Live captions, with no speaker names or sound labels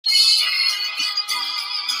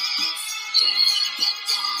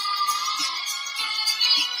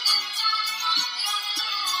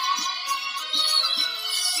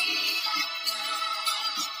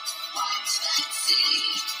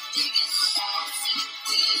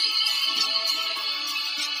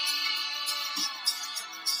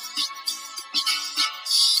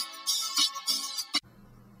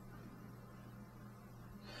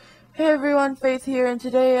Hey everyone, Faith here, and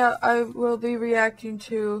today I will be reacting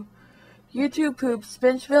to YouTube Poop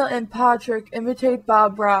Spingebill and Potrick Imitate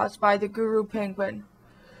Bob Ross by the Guru Penguin.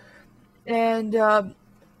 And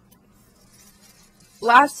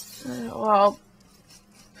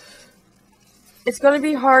it's going to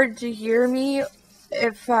be hard to hear me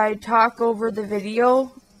if I talk over the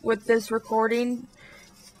video with this recording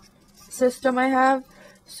system I have,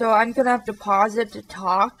 so I'm going to have to pause it to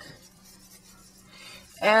talk.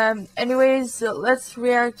 Anyways, let's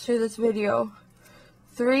react to this video.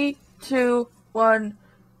 3, 2, 1,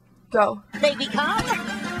 go. Baby come.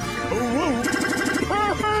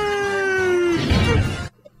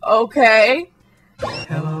 Okay.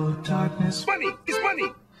 Hello, darkness. Money is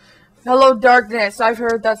money. Hello, darkness. I've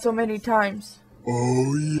heard that so many times.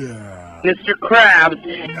 Oh, yeah. Mr.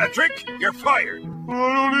 Krabs. Patrick, you're fired.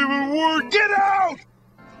 I don't even work. Get out!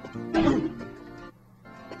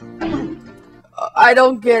 I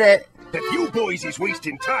don't get it. If you boys is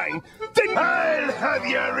wasting time, then I'll have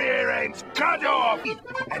your rear ends cut off.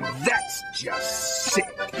 And that's just sick.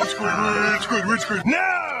 It's good.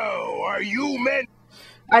 Now, are you men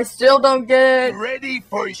I still don't get it. ready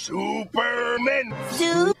for Superman?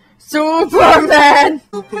 Superman!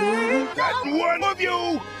 That one of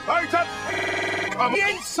you are to come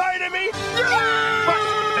inside of me. But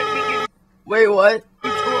let me give Wait, what? you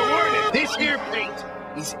to a warning. This here paint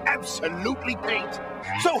is absolutely paint.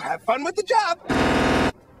 So have fun with the job.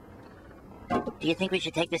 Do you think we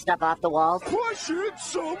should take this stuff off the walls? Push it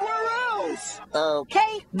somewhere else.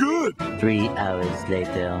 Okay. Good. 3 hours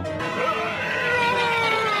later.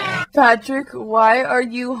 Patrick, why are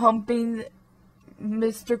you humping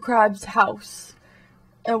Mr. Krabs' house?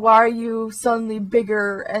 And why are you suddenly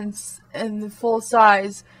bigger and the full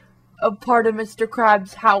size of part of Mr.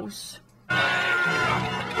 Krabs' house?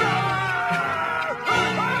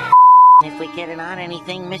 If we get it on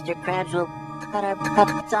anything, Mr. Krabs will cut our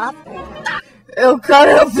puppets off. It'll cut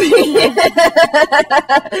up.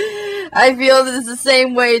 I feel this the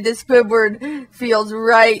same way this Squidward feels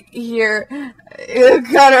right here. It'll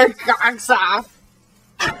cut our cocks off.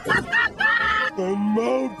 SpongeBob,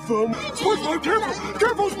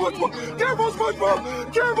 careful, SpongeBob! Careful,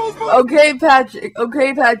 SpongeBob!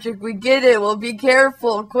 Okay, Patrick, we get it. We'll be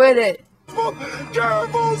careful. Quit it.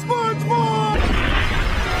 Careful, SpongeBob!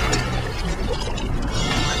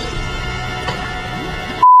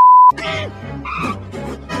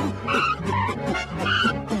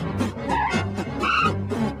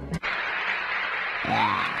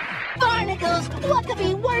 Barnacles! What could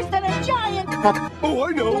be worse than a giant? Oh,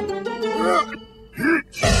 I know.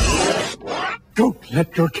 Don't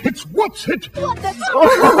let your kids watch it. What the?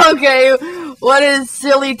 Okay, what is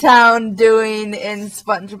Silly Town doing in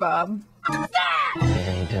SpongeBob? What are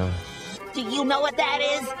you doing? Do you know what that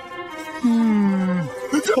is?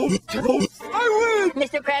 I win.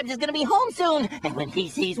 Mr. Krabs is gonna be home soon, and when he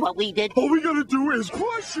sees what we did, All we gotta do is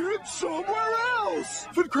push it somewhere else.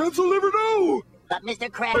 But Krabs will never know. but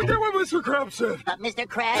Mr. Forget Krabs, what Mr. Krabs said. but Mr.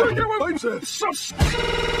 Krabs, Forget what I said.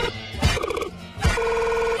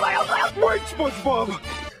 Wait, SpongeBob.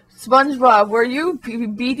 SpongeBob, were you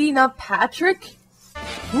beating up Patrick?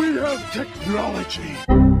 We have technology.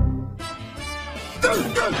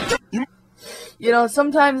 You know,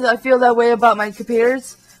 sometimes I feel that way about my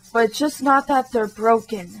computers, but it's just not that they're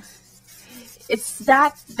broken. It's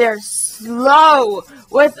that they're slow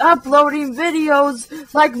with uploading videos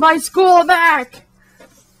like my school Mac.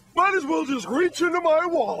 Might as well just reach into my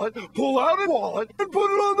wallet, pull out a wallet, and put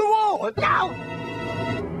it on the wallet. no!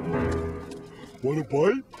 Want a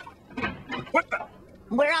bite? What the?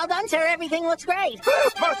 We're all done, sir. Everything looks great. So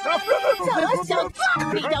fuck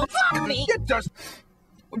me, don't fuck me. It does.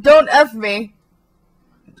 Don't F me.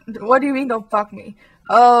 What do you mean don't fuck me?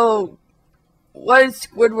 Oh, what is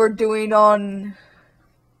Squidward doing on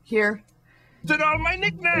here? Did all my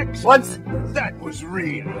knickknacks. What's... That was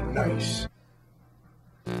really nice.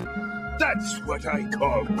 That's what I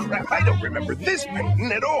call crap. I don't remember this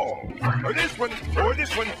painting at all. Or this one, or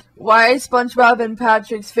this one. Why is SpongeBob and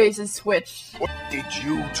Patrick's faces switched? What did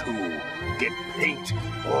you two get paint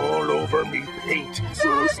all over me paint?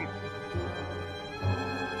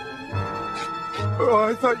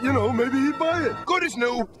 I thought, you know, maybe he'd buy it. Good as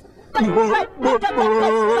new.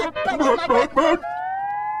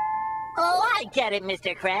 Oh, I get it,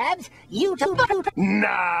 Mr. Krabs. You two.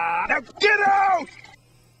 Nah, now get out!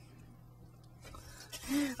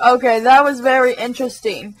 Okay, that was very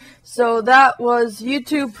interesting. So that was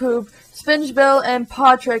YouTube Poop, Spingebill and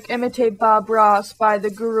Potrick imitate Bob Ross by the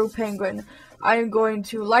Guru Penguin. I am going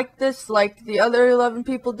to like this like the other 11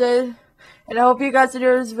 people did. And I hope you guys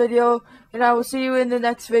enjoyed this video. And I will see you in the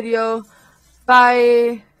next video.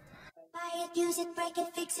 Bye. Buy it, use it, break it,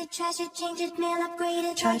 fix it, trash it, change it, mail, upgrade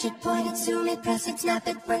it, charge it, point it, zoom it, press it, snap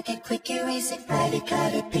it, work it, quick erase it, write it,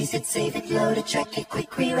 cut it, paste it, save it, load it, track it,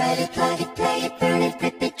 quick rewrite it, plug it, play it, burn it,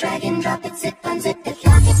 rip it, drag and drop it, zip, unzip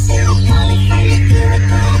it.